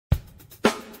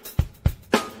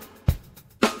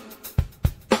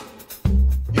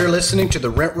You're listening to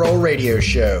the Rent Roll Radio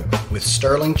Show with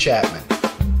Sterling Chapman.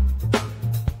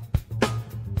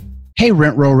 Hey,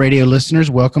 Rent Roll Radio listeners,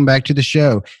 welcome back to the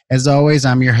show. As always,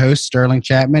 I'm your host, Sterling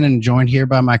Chapman, and joined here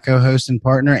by my co-host and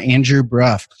partner, Andrew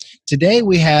Brough. Today,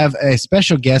 we have a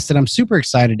special guest that I'm super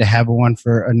excited to have on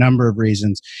for a number of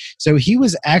reasons. So he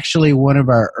was actually one of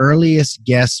our earliest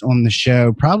guests on the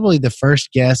show, probably the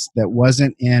first guest that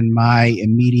wasn't in my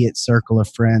immediate circle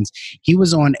of friends. He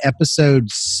was on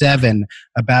episode 7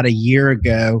 about a year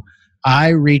ago. I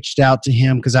reached out to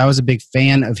him because I was a big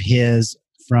fan of his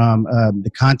from the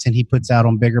content he puts out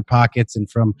on Bigger Pockets and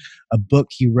from a book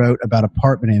he wrote about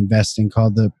apartment investing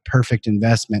called The Perfect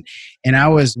Investment. And I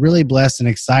was really blessed and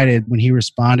excited when he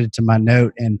responded to my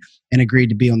note and agreed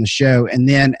to be on the show. And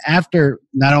then after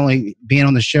not only being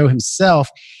on the show himself,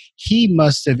 he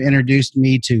must have introduced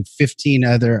me to 15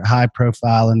 other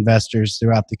high-profile investors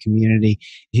throughout the community.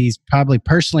 He's probably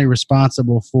personally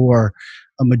responsible for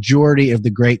a majority of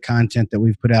the great content that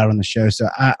we've put out on the show. So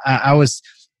I was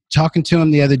talking to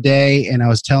him the other day, and I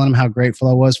was telling him how grateful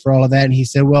I was for all of that. And he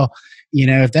said, well, you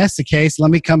know, if that's the case,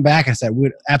 let me come back. I said,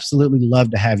 we'd absolutely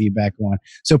love to have you back on.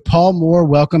 So Paul Moore,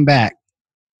 welcome back.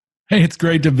 Hey, it's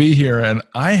great to be here. And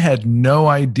I had no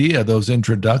idea those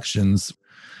introductions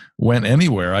went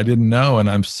anywhere. I didn't know. And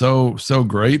I'm so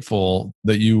grateful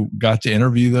that you got to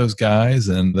interview those guys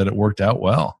and that it worked out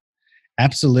well.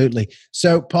 Absolutely.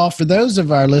 So, Paul, for those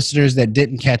of our listeners that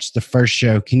didn't catch the first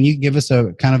show, can you give us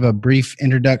a kind of a brief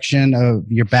introduction of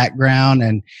your background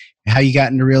and how you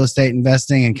got into real estate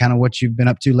investing and kind of what you've been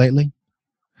up to lately?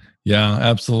 Yeah,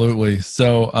 absolutely.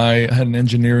 So I had an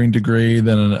engineering degree,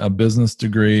 then a business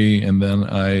degree, and then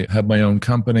I had my own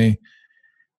company.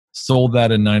 Sold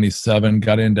that in 97,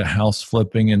 got into house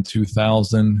flipping in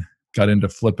 2000. Got into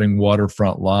flipping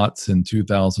waterfront lots in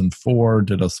 2004,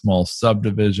 did a small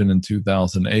subdivision in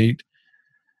 2008,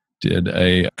 did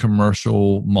a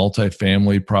commercial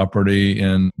multifamily property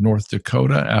in North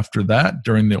Dakota after that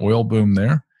during the oil boom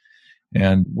there,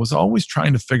 and was always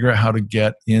trying to figure out how to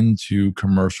get into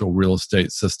commercial real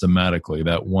estate systematically.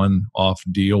 That one-off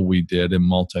deal we did in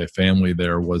multifamily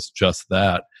there was just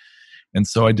that. And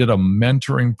so I did a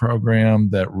mentoring program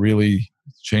that really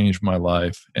changed my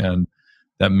life. And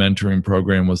that mentoring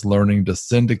program was learning to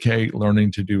syndicate,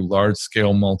 learning to do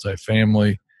large-scale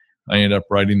multifamily. I ended up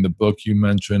writing the book you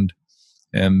mentioned,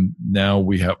 and now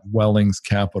we have Wellings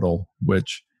Capital,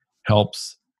 which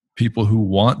helps people who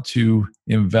want to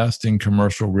invest in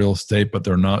commercial real estate, but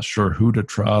they're not sure who to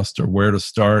trust or where to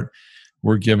start.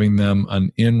 We're giving them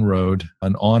an inroad,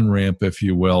 an on-ramp, if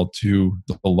you will, to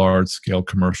the large-scale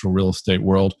commercial real estate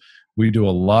world. We do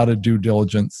a lot of due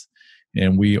diligence,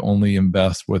 and we only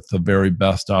invest with the very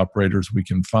best operators we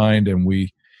can find, and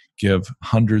we give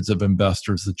hundreds of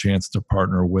investors the chance to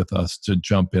partner with us to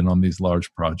jump in on these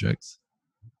large projects.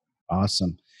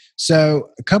 Awesome. So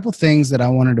a couple things that I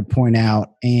wanted to point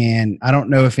out, and I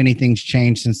don't know if anything's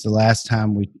changed since the last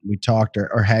time we talked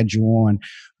or had you on,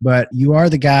 but you are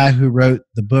the guy who wrote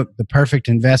the book, The Perfect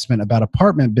Investment, about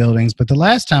apartment buildings. But the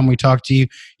last time we talked to you,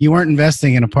 you weren't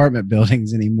investing in apartment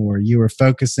buildings anymore. You were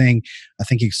focusing, I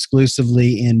think,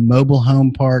 exclusively in mobile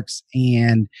home parks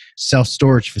and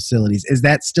self-storage facilities. Is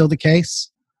that still the case?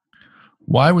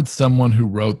 Why would someone who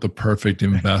wrote The Perfect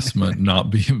Investment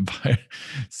not be invited?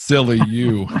 Silly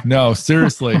you. No,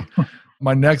 seriously.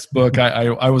 My next book,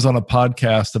 I was on a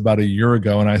podcast about a year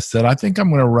ago, and I said, I think I'm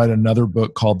going to write another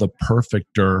book called The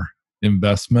Perfecter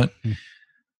Investment.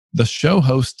 The show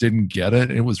host didn't get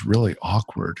it. It was really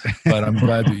awkward, but I'm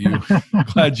glad that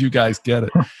glad you guys get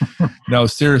it. No,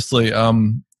 seriously.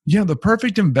 Yeah, The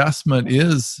Perfect Investment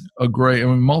is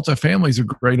multifamily is a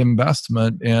great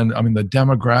investment. And I mean, the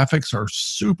demographics are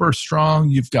super strong.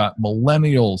 You've got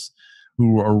millennials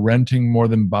who are renting more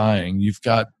than buying. You've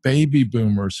got baby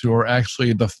boomers who are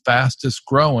actually the fastest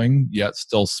growing, yet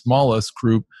still smallest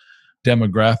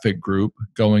demographic group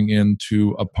going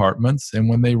into apartments. And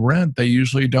when they rent, they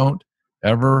usually don't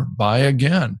ever buy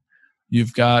again.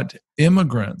 You've got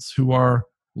immigrants who are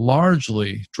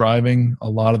largely driving a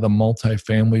lot of the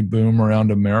multifamily boom around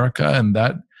America, and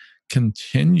that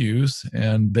continues,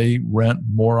 and they rent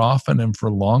more often and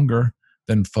for longer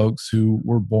than folks who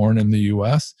were born in the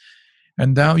US.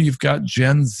 And now you've got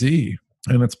Gen Z,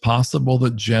 and it's possible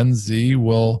that Gen Z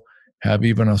will have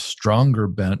even a stronger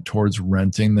bent towards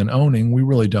renting than owning. We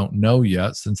really don't know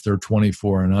yet since they're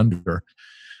 24 and under.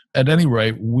 At any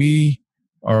rate, we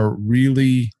are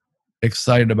really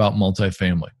excited about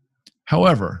multifamily.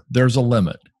 However, there's a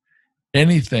limit.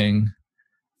 Anything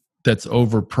that's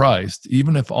overpriced,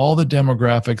 even if all the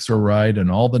demographics are right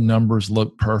and all the numbers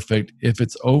look perfect, if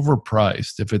it's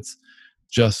overpriced, if it's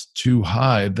just too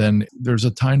high, then there's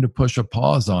a time to push a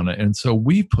pause on it. And so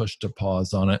we pushed a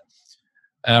pause on it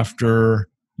after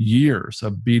years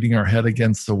of beating our head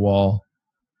against the wall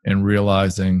and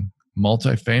realizing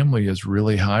multifamily is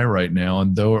really high right now.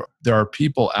 And though there are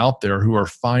people out there who are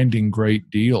finding great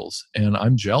deals, and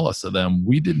I'm jealous of them,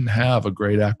 we didn't have a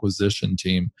great acquisition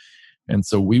team. And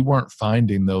so we weren't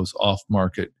finding those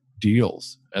off-market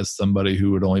deals as somebody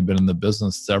who had only been in the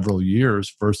business several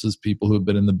years versus people who had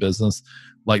been in the business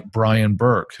like Brian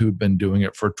Burke, who'd been doing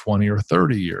it for 20 or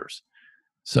 30 years.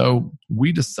 So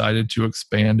we decided to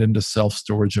expand into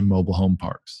self-storage and mobile home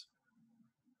parks.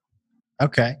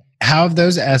 Okay. How have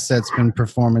those assets been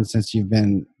performing since you've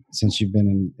been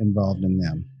involved in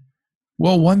them?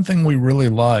 Well, one thing we really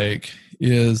like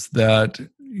is that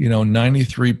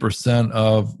 93%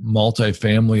 of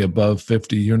multifamily above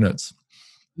 50 units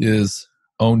is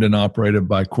owned and operated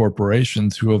by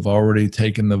corporations who have already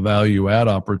taken the value add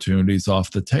opportunities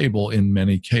off the table in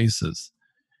many cases.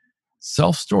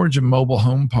 Self-storage and mobile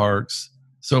home parks,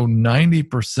 so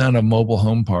 90% of mobile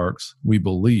home parks, we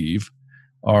believe,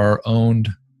 are owned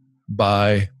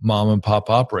by mom and pop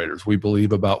operators. We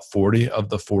believe about 40 of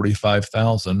the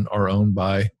 45,000 are owned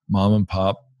by mom and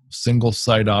pop single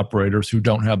site operators who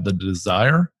don't have the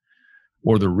desire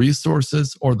or the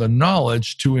resources or the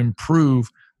knowledge to improve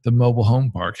the mobile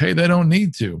home park. Hey, they don't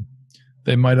need to.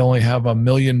 They might only have $1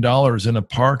 million in a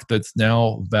park that's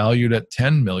now valued at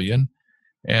 $10 million,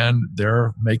 and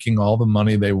they're making all the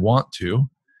money they want to.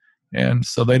 And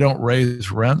so they don't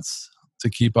raise rents to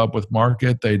keep up with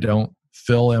market. They don't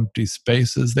fill empty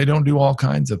spaces. They don't do all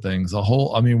kinds of things.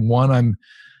 One I'm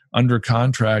under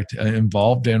contract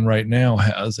involved in right now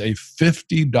has a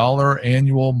 $50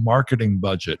 annual marketing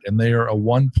budget, and they are a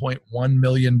 $1.1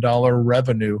 million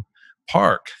revenue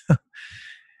park.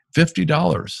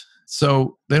 $50.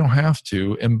 So they don't have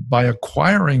to. And by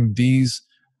acquiring these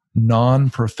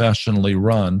non-professionally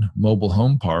run mobile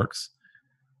home parks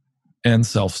and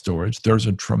self-storage, there's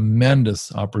a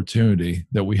tremendous opportunity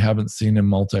that we haven't seen in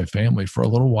multifamily for a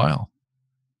little while.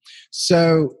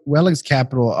 So Wellings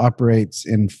Capital operates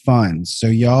in funds. So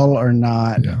y'all are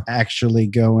not actually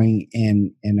going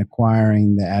in and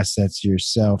acquiring the assets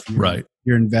yourself. Right.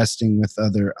 You're investing with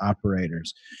other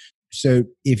operators. So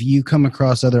if you come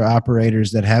across other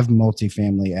operators that have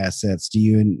multifamily assets, do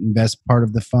you invest part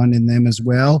of the fund in them as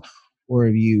well? Or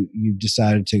have you've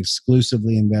decided to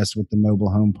exclusively invest with the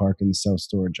mobile home park and the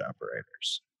self-storage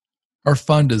operators? Our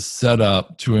fund is set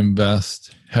up to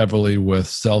invest heavily with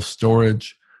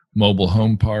self-storage, mobile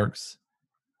home parks,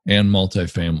 and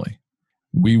multifamily.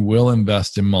 We will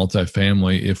invest in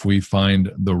multifamily if we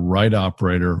find the right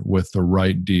operator with the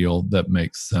right deal that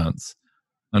makes sense.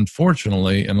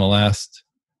 Unfortunately, in the last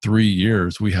 3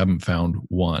 years, we haven't found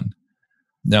one.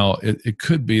 Now, it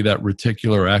could be that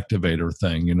reticular activator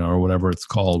thing, or whatever it's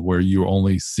called, where you're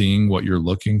only seeing what you're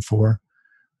looking for.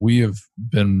 We have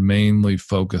been mainly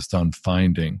focused on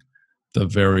finding the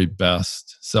very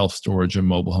best self-storage and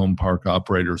mobile home park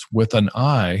operators with an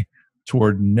eye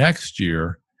toward next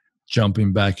year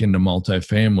jumping back into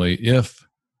multifamily if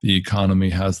the economy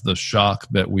has the shock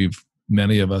that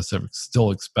many of us are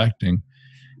still expecting.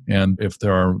 And if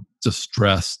there are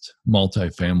distressed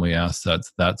multifamily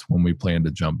assets, that's when we plan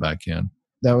to jump back in.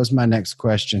 That was my next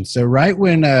question. So right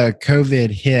when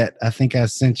COVID hit, I think I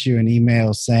sent you an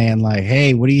email saying like,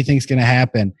 hey, what do you think is going to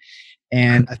happen?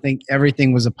 And I think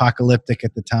everything was apocalyptic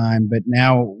at the time, but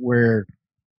now we're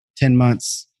 10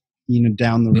 months,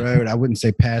 down the road. I wouldn't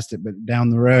say past it, but down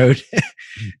the road.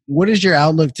 What is your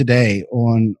outlook today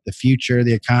on the future,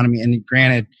 the economy? And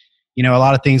granted, a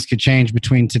lot of things could change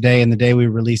between today and the day we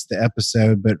release the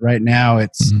episode, but right now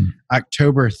it's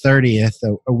October 30th,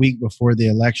 a week before the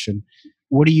election.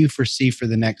 What do you foresee for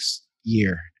the next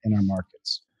year in our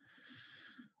markets?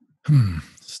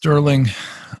 Sterling,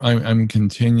 I'm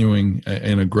continuing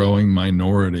in a growing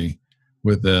minority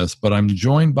with this, but I'm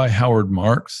joined by Howard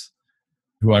Marks,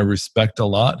 who I respect a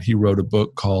lot. He wrote a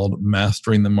book called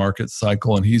Mastering the Market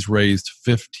Cycle, and he's raised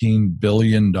 $15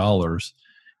 billion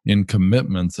in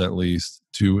commitments, at least,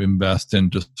 to invest in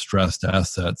distressed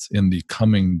assets in the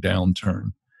coming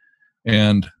downturn.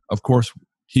 And of course,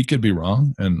 he could be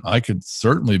wrong, and I could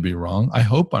certainly be wrong. I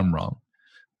hope I'm wrong.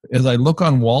 As I look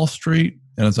on Wall Street,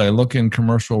 and as I look in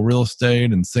commercial real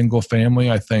estate and single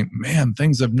family, I think, man,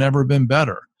 things have never been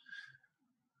better.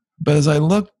 But as I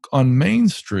look on Main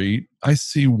Street, I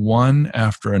see one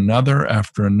after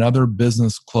another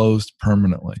business closed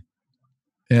permanently.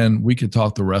 And we could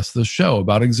talk the rest of the show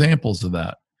about examples of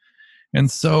that.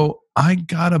 And so I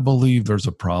gotta believe there's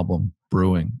a problem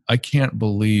brewing. I can't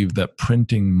believe that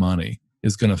printing money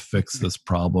is going to fix this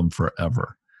problem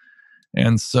forever.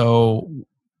 And so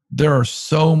there are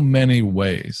so many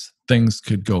ways things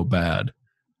could go bad.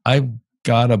 I've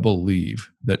got to believe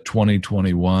that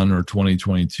 2021 or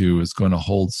 2022 is going to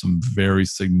hold some very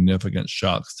significant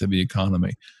shocks to the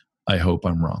economy. I hope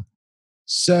I'm wrong.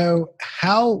 So,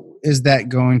 how is that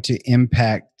going to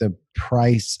impact the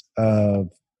price of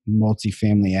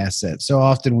multifamily assets? So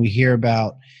often we hear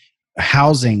about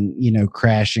housing,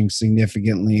 crashing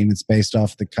significantly, and it's based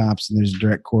off the comps, and there's a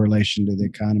direct correlation to the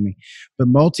economy. But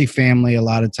multifamily, a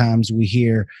lot of times we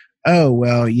hear, oh,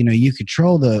 well, you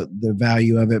control the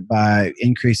value of it by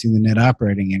increasing the net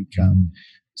operating income.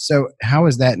 So how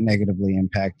is that negatively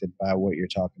impacted by what you're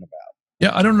talking about?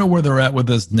 Yeah, I don't know where they're at with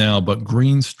this now, but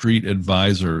Green Street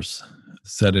Advisors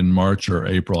said in March or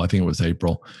April, I think it was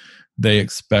April, they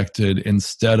expected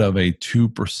instead of a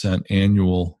 2%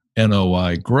 annual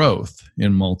NOI growth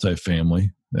in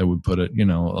multifamily, that would put it,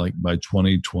 like by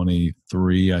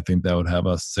 2023, I think that would have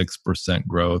a 6%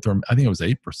 growth, or I think it was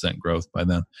 8% growth by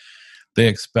then. They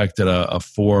expected a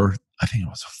 4 to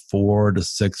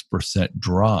 6%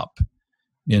 drop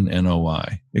in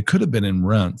NOI. It could have been in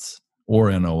rents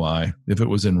or NOI. If it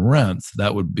was in rents,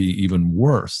 that would be even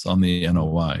worse on the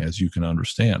NOI, as you can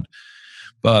understand.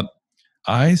 But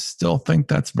I still think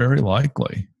that's very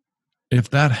likely. If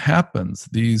that happens,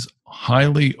 these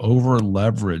highly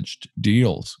over-leveraged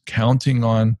deals counting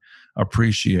on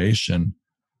appreciation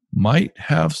might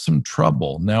have some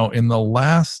trouble. Now, in the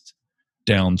last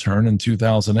downturn in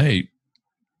 2008,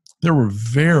 there were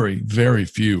very, very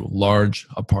few large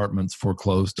apartments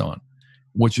foreclosed on,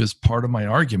 which is part of my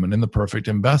argument in The Perfect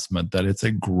Investment, that it's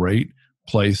a great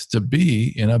place to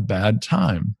be in a bad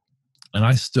time. And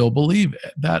I still believe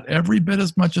that every bit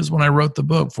as much as when I wrote the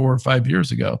book 4 or 5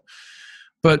 years ago.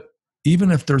 But even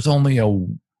if there's only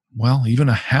even a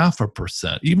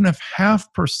 0.5%, even if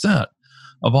 0.5%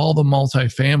 of all the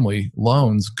multifamily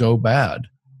loans go bad,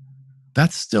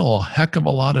 that's still a heck of a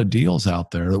lot of deals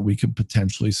out there that we could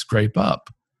potentially scrape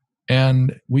up.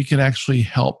 And we could actually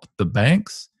help the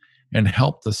banks and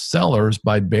help the sellers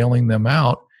by bailing them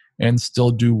out and still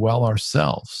do well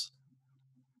ourselves.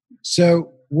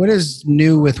 So what is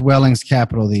new with Wellings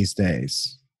Capital these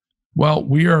days? Well,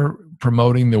 we are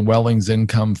promoting the Wellings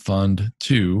Income Fund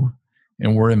 2,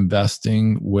 and we're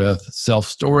investing with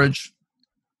self-storage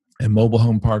and mobile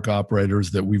home park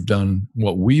operators that we've done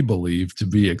what we believe to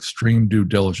be extreme due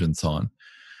diligence on.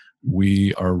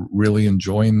 We are really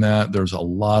enjoying that. There's a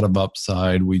lot of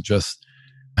upside. We just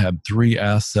had 3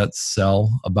 assets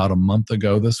sell about a month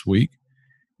ago this week,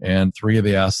 and 3 of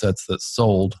the assets that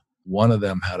sold, one of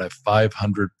them had a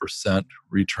 500%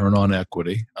 return on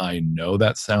equity. I know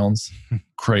that sounds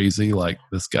crazy, like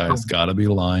this guy's got to be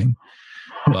lying,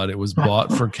 but it was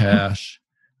bought for cash,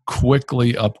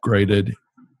 quickly upgraded.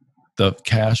 The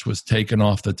cash was taken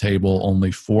off the table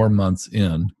only 4 months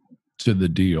in to the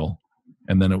deal,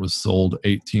 and then it was sold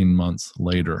 18 months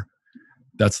later.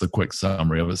 That's the quick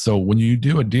summary of it. So when you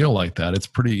do a deal like that, it's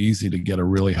pretty easy to get a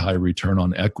really high return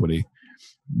on equity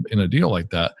in a deal like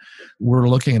that. We're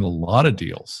looking at a lot of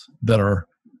deals that are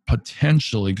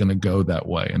potentially going to go that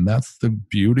way. And that's the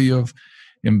beauty of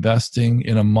investing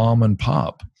in a mom and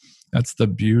pop. That's the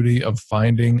beauty of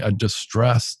finding a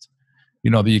distressed,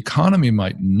 the economy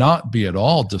might not be at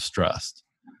all distressed,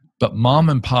 but mom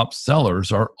and pop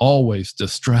sellers are always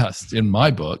distressed in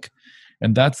my book.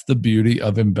 And that's the beauty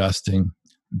of investing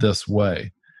this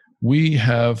way. We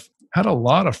have had a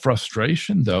lot of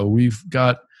frustration, though. We've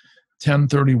got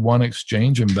 1031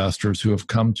 exchange investors who have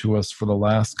come to us for the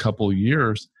last couple of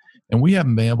years, and we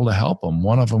haven't been able to help them.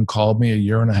 One of them called me a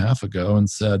year and a half ago and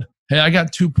said, hey, I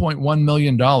got $2.1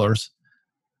 million in a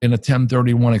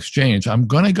 1031 exchange. I'm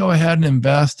going to go ahead and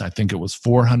invest. I think it was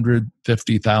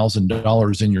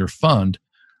 $450,000 in your fund,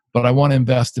 but I want to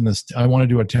invest in this. I want to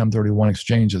do a 1031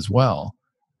 exchange as well.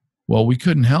 Well, we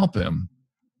couldn't help him,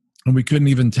 and we couldn't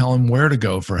even tell him where to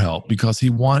go for help because he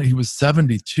was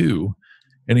 72.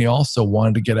 And he also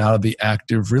wanted to get out of the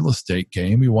active real estate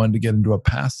game. He wanted to get into a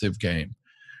passive game.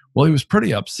 Well, he was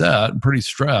pretty upset and pretty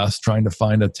stressed trying to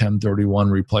find a 1031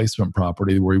 replacement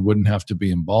property where he wouldn't have to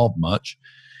be involved much.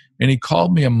 And he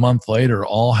called me a month later,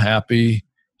 all happy.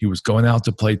 He was going out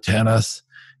to play tennis.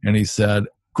 And he said,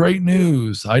 great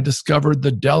news. I discovered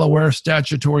the Delaware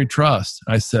Statutory Trust.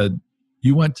 I said,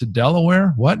 you went to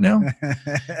Delaware? What now?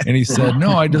 And he said,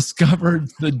 no, I discovered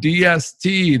the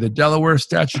DST, the Delaware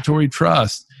Statutory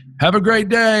Trust. Have a great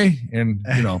day. And,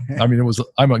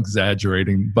 I'm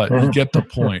exaggerating, but you get the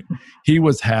point. He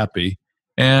was happy.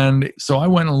 And so I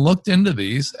went and looked into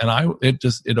these, and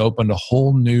it opened a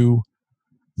whole new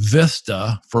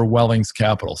vista for Wellings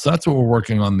Capital. So that's what we're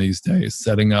working on these days,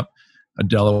 setting up a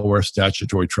Delaware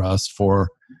Statutory Trust for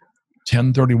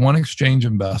 1031 exchange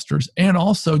investors and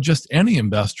also just any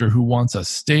investor who wants a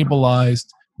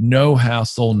stabilized, no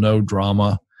hassle, no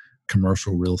drama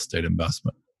commercial real estate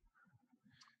investment.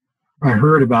 I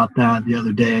heard about that the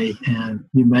other day, and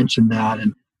you mentioned that,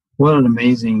 and what an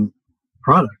amazing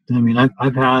product. I mean,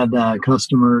 I've had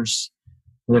customers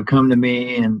that have come to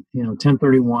me, and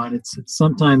 1031. It's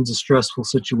sometimes a stressful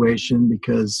situation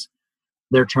because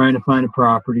they're trying to find a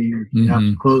property, or you have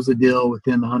to close the deal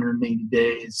within the 180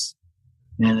 days,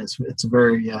 and it's a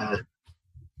very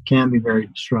can be very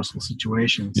stressful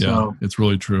situation. Yeah, so it's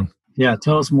really true. Yeah,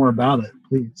 tell us more about it,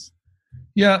 please.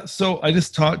 Yeah, so I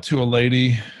just talked to a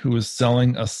lady who was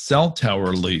selling a cell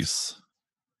tower lease.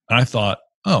 And I thought,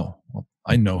 oh, well,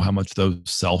 I know how much those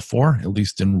sell for, at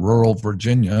least in rural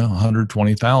Virginia,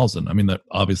 $120,000. I mean, that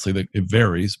obviously it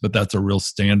varies, but that's a real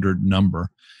standard number.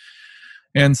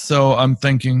 And so I'm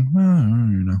thinking,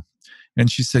 And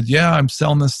she said, yeah, I'm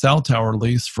selling this cell tower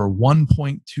lease for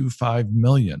 $1.25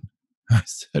 million. I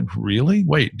said, really?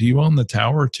 Wait, do you own the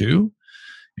tower too?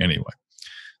 Anyway,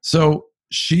 so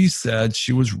she said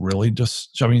she was really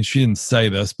she didn't say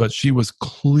this, but she was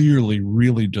clearly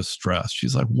really distressed.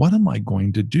 She's like, what am I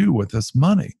going to do with this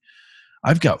money?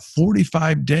 I've got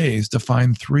 45 days to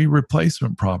find 3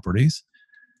 replacement properties.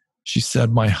 She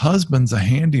said, my husband's a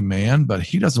handyman, but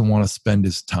he doesn't want to spend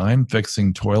his time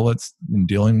fixing toilets and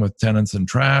dealing with tenants and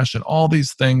trash and all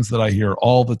these things that I hear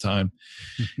all the time.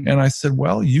 And I said,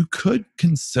 well, you could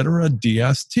consider a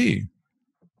DST.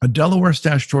 A Delaware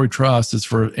Statutory Trust is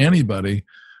for anybody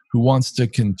who wants to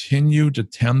continue to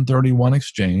 1031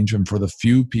 exchange. And for the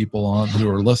few people who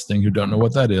are listening who don't know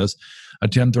what that is, a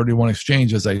 1031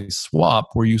 exchange is a swap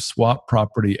where you swap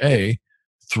property A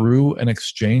through an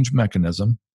exchange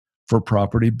mechanism for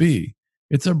property B.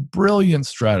 It's a brilliant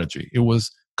strategy. It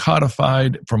was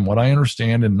codified, from what I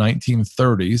understand, in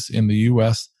 1930s in the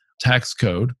U.S. tax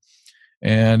code,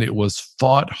 and it was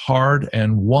fought hard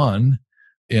and won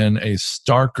in a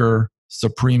starker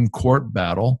Supreme Court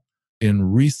battle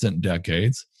in recent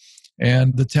decades.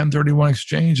 And the 1031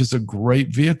 exchange is a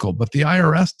great vehicle, but the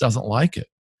IRS doesn't like it.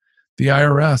 The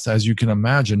IRS, as you can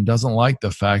imagine, doesn't like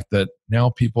the fact that now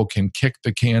people can kick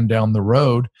the can down the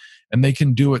road, and they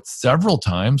can do it several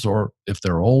times, or if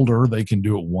they're older, they can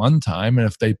do it one time. And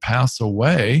if they pass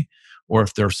away, or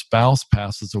if their spouse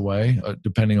passes away,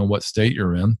 depending on what state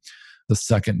you're in, the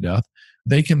second death,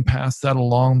 they can pass that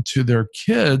along to their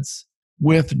kids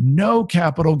with no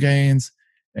capital gains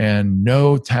and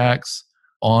no tax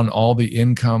on all the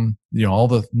income, all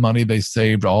the money they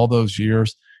saved all those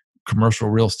years. Commercial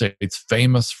real estate's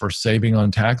famous for saving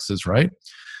on taxes, right?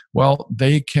 Well,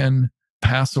 they can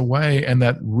pass away, and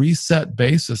that reset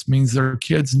basis means their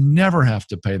kids never have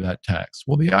to pay that tax.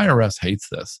 Well, the IRS hates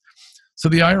this. So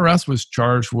the IRS was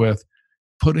charged with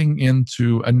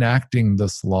enacting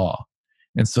this law.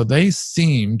 And so they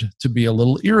seemed to be a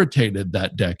little irritated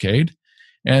that decade,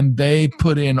 and they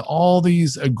put in all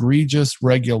these egregious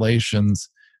regulations,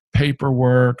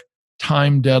 paperwork,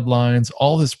 time deadlines,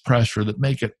 all this pressure that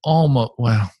make it almost,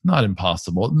 well, not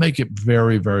impossible, make it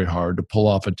very, very hard to pull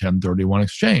off a 1031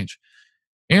 exchange.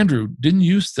 Andrew, didn't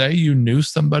you say you knew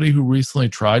somebody who recently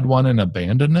tried one and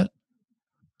abandoned it?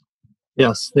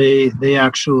 Yes, they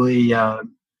actually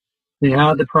they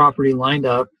had the property lined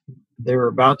up. They were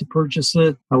about to purchase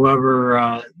it.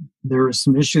 However, there were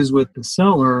some issues with the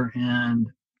seller, and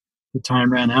the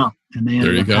time ran out, and they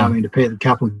ended up having to pay the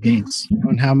capital gains.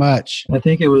 And how much? I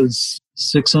think it was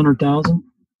 $600,000.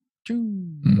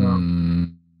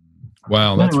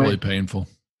 Wow, that's really painful.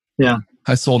 Yeah.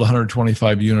 I sold a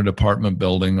 125-unit apartment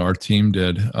building. Our team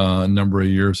did a number of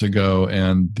years ago,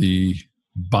 and the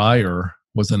buyer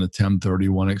was in a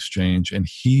 1031 exchange, and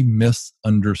he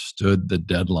misunderstood the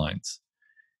deadlines.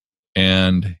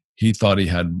 And he thought he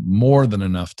had more than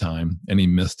enough time, and he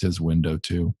missed his window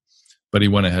too. But he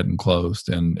went ahead and closed,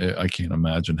 and I can't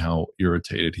imagine how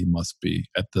irritated he must be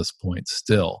at this point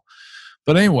still.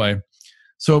 But anyway,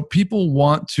 so people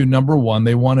want to, number one,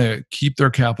 they want to keep their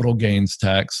capital gains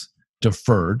tax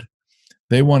deferred.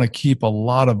 They want to keep a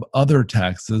lot of other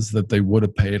taxes that they would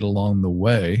have paid along the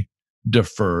way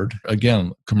deferred.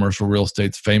 Again, commercial real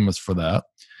estate's famous for that.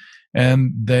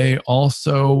 And they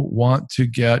also want to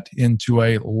get into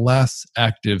a less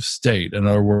active state. In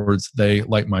other words, they,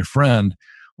 like my friend,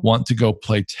 want to go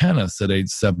play tennis at age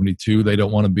 72. They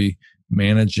don't want to be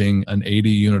managing an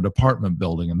 80-unit apartment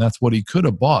building. And that's what he could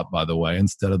have bought, by the way,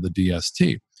 instead of the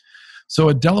DST. So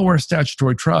a Delaware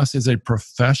Statutory Trust is a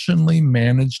professionally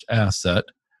managed asset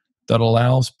that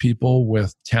allows people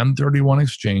with 1031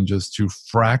 exchanges to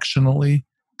fractionally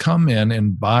come in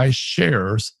and buy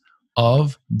shares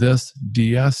of this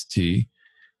DST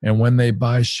And when they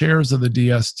buy shares of the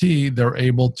DST, they're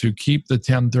able to keep the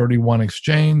 1031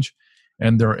 exchange,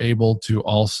 and they're able to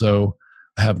also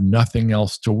have nothing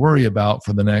else to worry about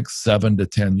for the next 7 to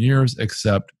 10 years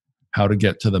except how to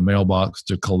get to the mailbox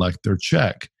to collect their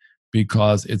check,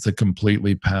 because it's a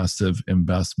completely passive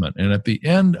investment. And at the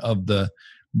end of the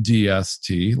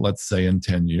DST, let's say in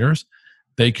 10 years,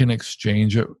 they can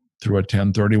exchange it through a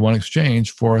 1031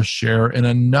 exchange for a share in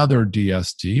another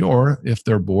DST, or if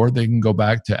they're bored, they can go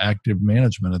back to active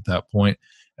management at that point,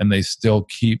 and they still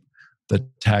keep the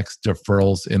tax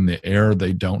deferrals in the air.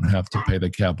 They don't have to pay the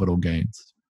capital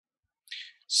gains.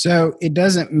 So it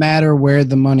doesn't matter where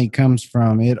the money comes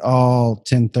from. It all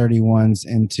 1031s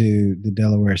into the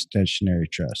Delaware Stationary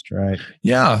Trust, right?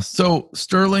 Yeah. So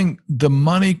Sterling, the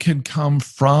money can come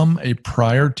from a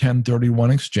prior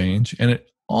 1031 exchange, and it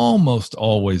almost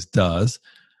always does.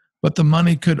 But the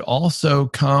money could also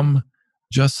come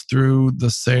just through the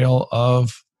sale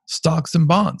of stocks and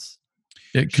bonds.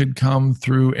 It could come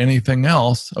through anything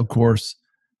else. Of course,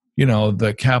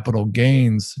 the capital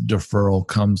gains deferral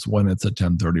comes when it's a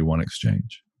 1031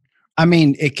 exchange. I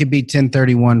mean, it could be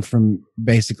 1031 from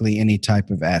basically any type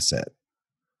of asset.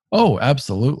 Oh,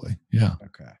 absolutely. Yeah.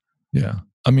 Okay. Yeah.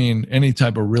 I mean, any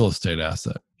type of real estate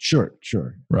asset. Sure.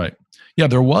 Right. Yeah.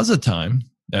 There was a time,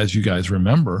 as you guys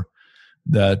remember,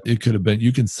 that it could have been,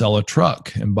 you can sell a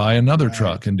truck and buy another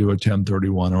truck and do a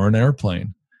 1031, or an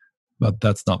airplane. But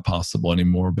that's not possible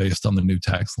anymore based on the new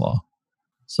tax law.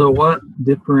 So what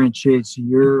differentiates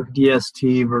your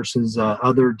DST versus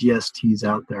other DSTs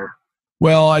out there?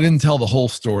 Well, I didn't tell the whole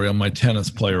story on my tennis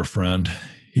player friend.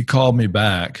 He called me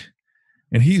back,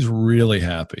 and he's really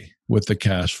happy with the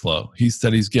cash flow. He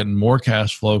said he's getting more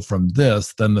cash flow from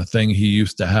this than the thing he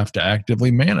used to have to actively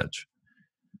manage.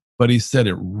 But he said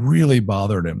it really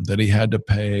bothered him that he had to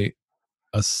pay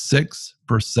a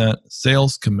 6%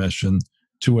 sales commission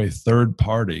to a third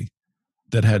party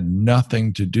that had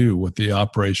nothing to do with the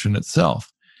operation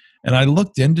itself. And I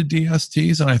looked into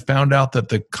DSTs, and I found out that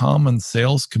the common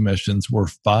sales commissions were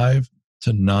 5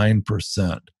 to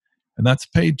 9%. And that's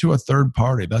paid to a third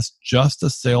party. That's just a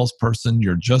salesperson.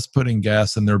 You're just putting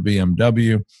gas in their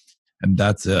BMW, and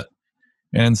that's it.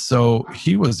 And so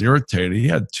he was irritated. He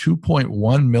had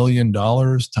 $2.1 million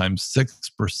times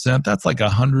 6%. That's like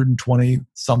 120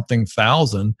 something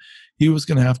thousand he was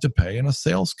going to have to pay in a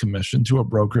sales commission to a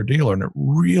broker dealer. And it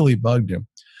really bugged him.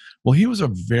 Well, he was a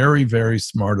very, very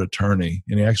smart attorney,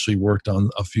 and he actually worked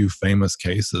on a few famous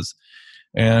cases.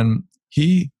 And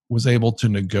he was able to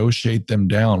negotiate them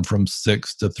down from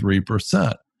 6 to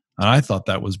 3%. And I thought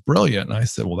that was brilliant. And I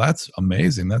said, well, that's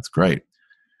amazing. That's great.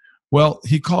 Well,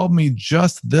 he called me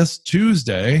just this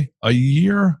Tuesday, a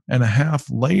year and a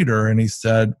half later, and he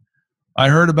said, I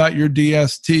heard about your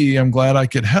DST. I'm glad I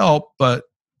could help, but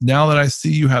now that I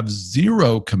see you have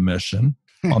zero commission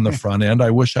on the front end, I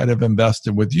wish I'd have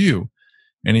invested with you.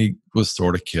 And he was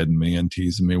sort of kidding me and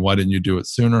teasing me. Why didn't you do it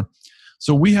sooner?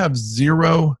 So we have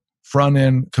zero front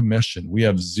end commission. We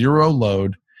have zero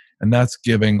load, and that's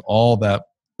giving all that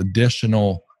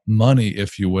additional money,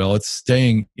 if you will. It's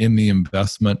staying in the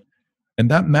investment.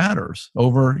 And that matters.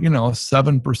 Over, a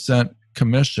 7%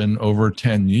 commission over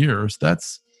 10 years,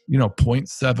 that's,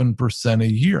 0.7%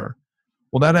 a year.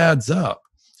 Well, that adds up.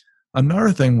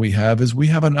 Another thing we have is we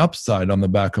have an upside on the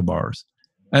back of ours.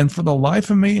 And for the life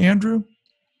of me, Andrew,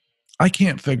 I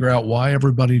can't figure out why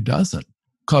everybody doesn't.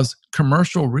 Because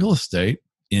commercial real estate,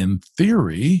 in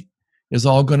theory, is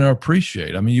all going to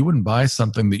appreciate. I mean, you wouldn't buy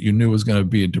something that you knew was going to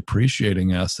be a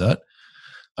depreciating asset.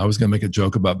 I was going to make a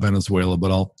joke about Venezuela, but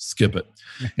I'll skip it.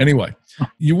 Anyway,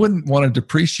 you wouldn't want a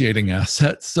depreciating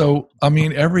asset. So, I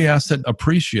mean, every asset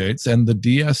appreciates, and the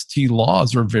DST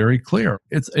laws are very clear.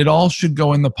 It all should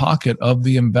go in the pocket of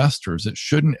the investors. It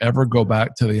shouldn't ever go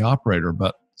back to the operator.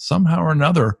 But somehow or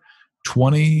another,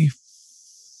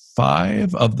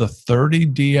 25 of the 30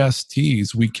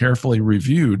 DSTs we carefully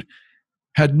reviewed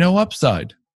had no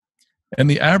upside. And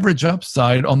the average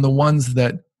upside on the ones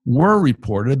that were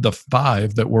reported, the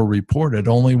 5 that were reported,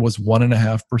 only was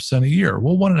 1.5% a year.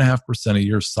 Well, 1.5% a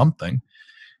year is something,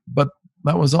 but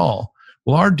that was all.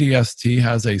 Well, our DST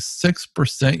has a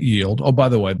 6% yield. Oh, by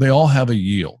the way, they all have a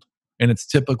yield, and it's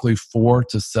typically 4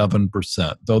 to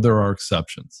 7%, though there are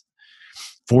exceptions.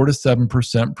 4 to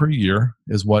 7% per year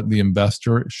is what the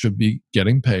investor should be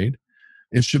getting paid.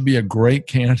 It should be a great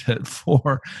candidate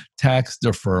for tax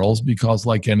deferrals because,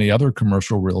 like any other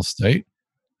commercial real estate,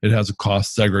 it has a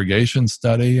cost segregation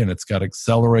study, and it's got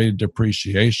accelerated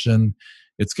depreciation.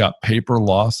 It's got paper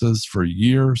losses for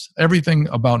years. Everything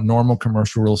about normal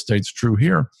commercial real estate is true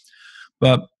here.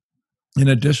 But in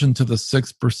addition to the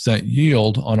 6%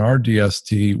 yield on our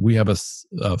DST, we have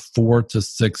a 4 to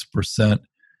 6%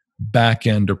 back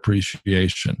end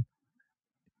appreciation.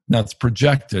 Now it's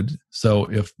projected. So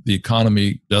if the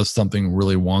economy does something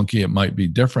really wonky, it might be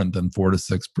different than 4 to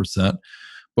 6%,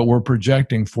 but we're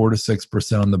projecting 4 to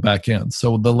 6% on the back end.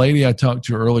 So the lady I talked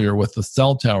to earlier with the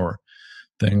cell tower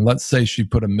thing, let's say she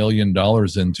put $1 million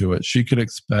into it. She could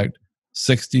expect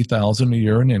 $60,000 a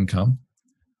year in income.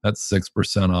 That's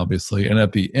 6%, obviously. And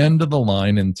at the end of the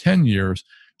line in 10 years,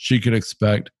 she could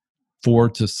expect 4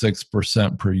 to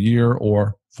 6% per year,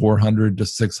 or 400 to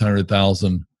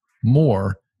 600,000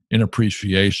 more in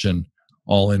appreciation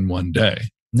all in one day.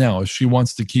 Now, if she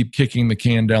wants to keep kicking the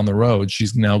can down the road,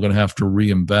 she's now going to have to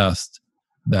reinvest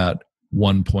that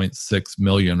 1.6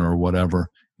 million or whatever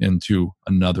into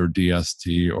another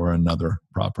DST or another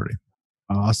property.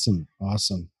 Awesome.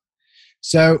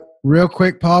 So real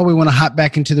quick, Paul, we want to hop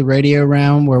back into the radio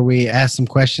round where we ask some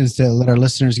questions to let our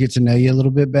listeners get to know you a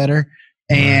little bit better.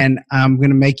 And I'm going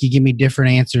to make you give me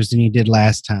different answers than you did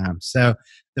last time. So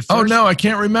the first, oh no, I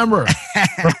can't remember.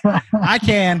 I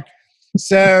can.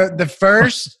 So the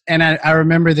first, and I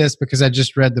remember this because I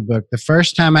just read the book. The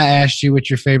first time I asked you what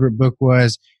your favorite book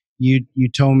was, you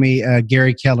told me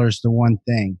Gary Keller's The One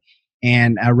Thing.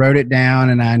 And I wrote it down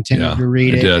and I intended to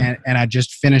read it. And I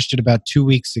just finished it about 2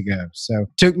 weeks ago. So it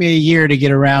took me a year to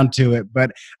get around to it, but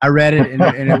I read it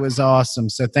and it was awesome.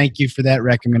 So thank you for that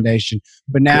recommendation.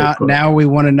 But now we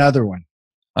want another one.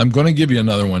 I'm going to give you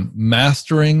another one.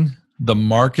 Mastering the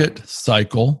Market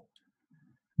Cycle,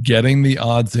 Getting the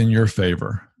Odds in Your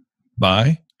Favor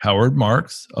by Howard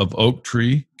Marks of Oak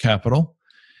Tree Capital.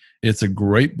 It's a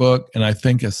great book. And I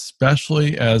think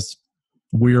especially as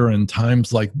we're in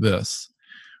times like this,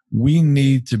 we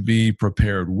need to be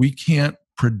prepared. We can't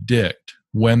predict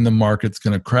when the market's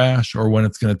going to crash or when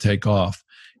it's going to take off.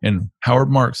 And Howard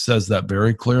Marks says that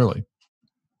very clearly.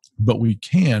 But we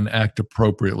can act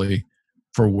appropriately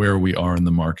for where we are in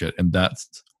the market. And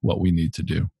that's what we need to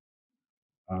do.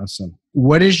 Awesome.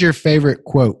 What is your favorite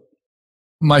quote?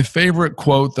 My favorite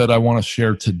quote that I want to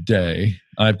share today,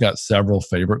 I've got several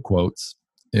favorite quotes,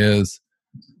 is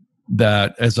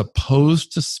that as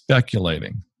opposed to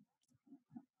speculating,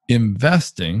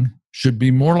 investing should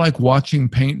be more like watching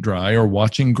paint dry or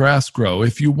watching grass grow.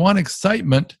 If you want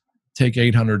excitement, take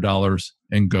 $800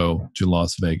 and go to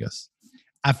Las Vegas.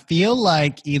 I feel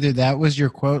like either that was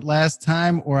your quote last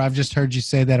time or I've just heard you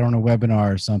say that on a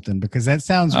webinar or something, because that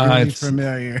sounds really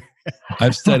familiar.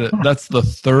 I've said it. That's the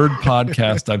third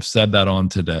podcast I've said that on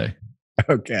today.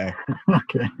 Okay.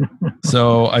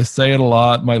 So I say it a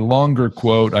lot. My longer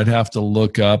quote, I'd have to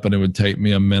look up and it would take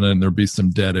me a minute and there'd be some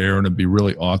dead air and it'd be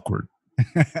really awkward.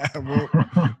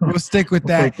 We'll stick with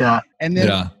that. And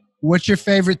then what's your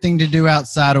favorite thing to do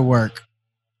outside of work?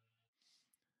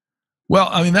 Well,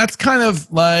 I mean, that's kind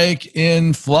of like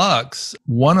in flux.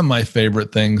 One of my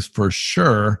favorite things for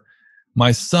sure,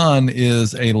 my son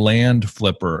is a land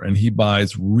flipper and he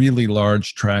buys really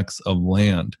large tracts of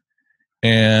land.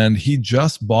 And he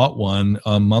just bought one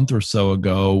a month or so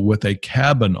ago with a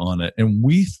cabin on it. And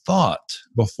we thought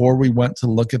before we went to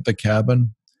look at the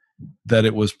cabin that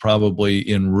it was probably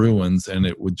in ruins and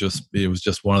it was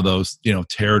just one of those,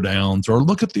 tear downs, or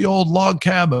look at the old log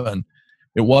cabin.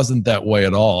 It wasn't that way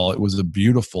at all. It was a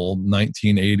beautiful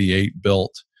 1988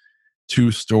 built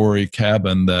 2-story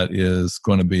cabin that is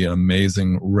going to be an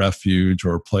amazing refuge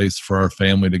or a place for our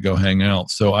family to go hang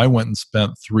out. So I went and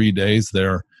spent 3 days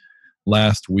there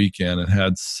last weekend and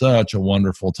had such a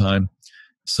wonderful time.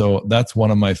 So that's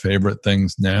one of my favorite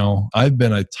things now. I've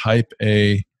been a type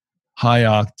A, high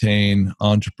octane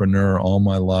entrepreneur all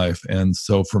my life. And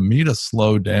so for me to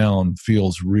slow down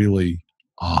feels really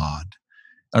odd.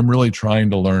 I'm really trying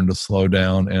to learn to slow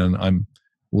down, and I'm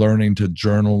learning to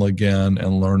journal again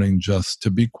and learning just to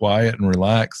be quiet and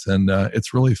relax. And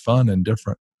it's really fun and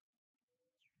different.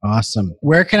 Awesome.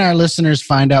 Where can our listeners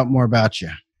find out more about you?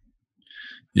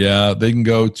 Yeah, they can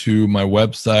go to my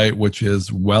website, which is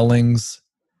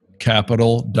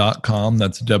wellingscapital.com.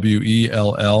 That's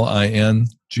WELLINGS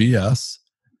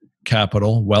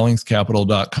capital,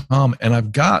 wellingscapital.com. And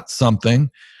I've got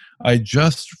something. I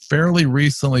just fairly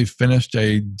recently finished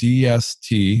a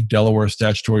DST, Delaware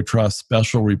Statutory Trust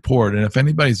special report. And if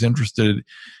anybody's interested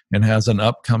and has an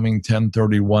upcoming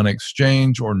 1031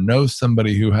 exchange or knows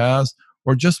somebody who has,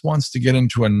 or just wants to get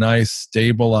into a nice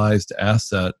stabilized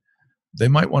asset, they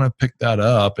might want to pick that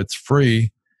up. It's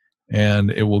free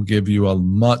and it will give you a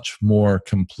much more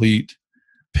complete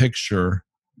picture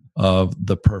of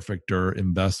the perfecter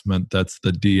investment that's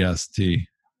the DST.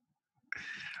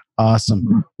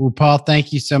 Awesome. Well, Paul,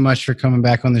 thank you so much for coming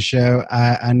back on the show.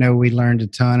 I know we learned a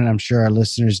ton, and I'm sure our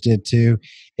listeners did too.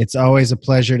 It's always a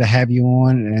pleasure to have you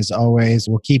on. And as always,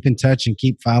 we'll keep in touch and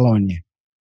keep following you.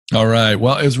 All right.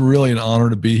 Well, it's really an honor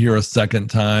to be here a second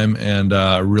time, and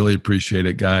I really appreciate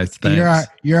it, guys. Thanks.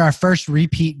 You're our first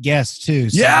repeat guest too.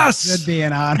 So yes, it should be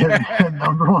an honor.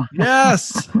 Number one.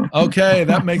 Yes. Okay,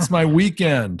 that makes my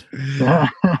weekend. All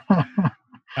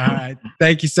right.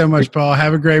 Thank you so much, Paul.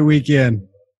 Have a great weekend.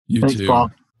 Thanks, too. Paul.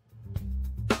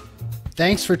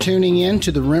 Thanks for tuning in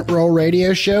to the Rent Roll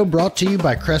Radio Show, brought to you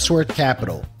by Crestworth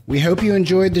Capital. We hope you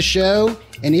enjoyed the show,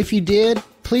 and if you did,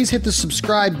 please hit the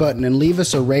subscribe button and leave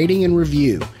us a rating and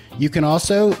review. You can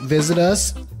also visit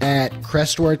us at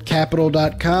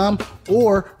crestworthcapital.com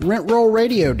or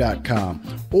rentrollradio.com,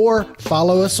 or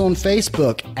follow us on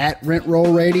Facebook at Rent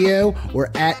Roll Radio or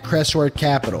at Crestworth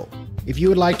Capital. If you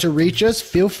would like to reach us,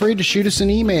 feel free to shoot us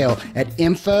an email at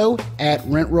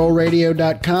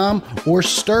info@rentrollradio.com or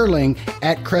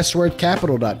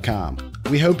sterling@crestworthcapital.com.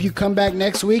 We hope you come back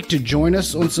next week to join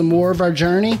us on some more of our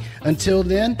journey. Until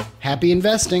then, happy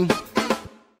investing.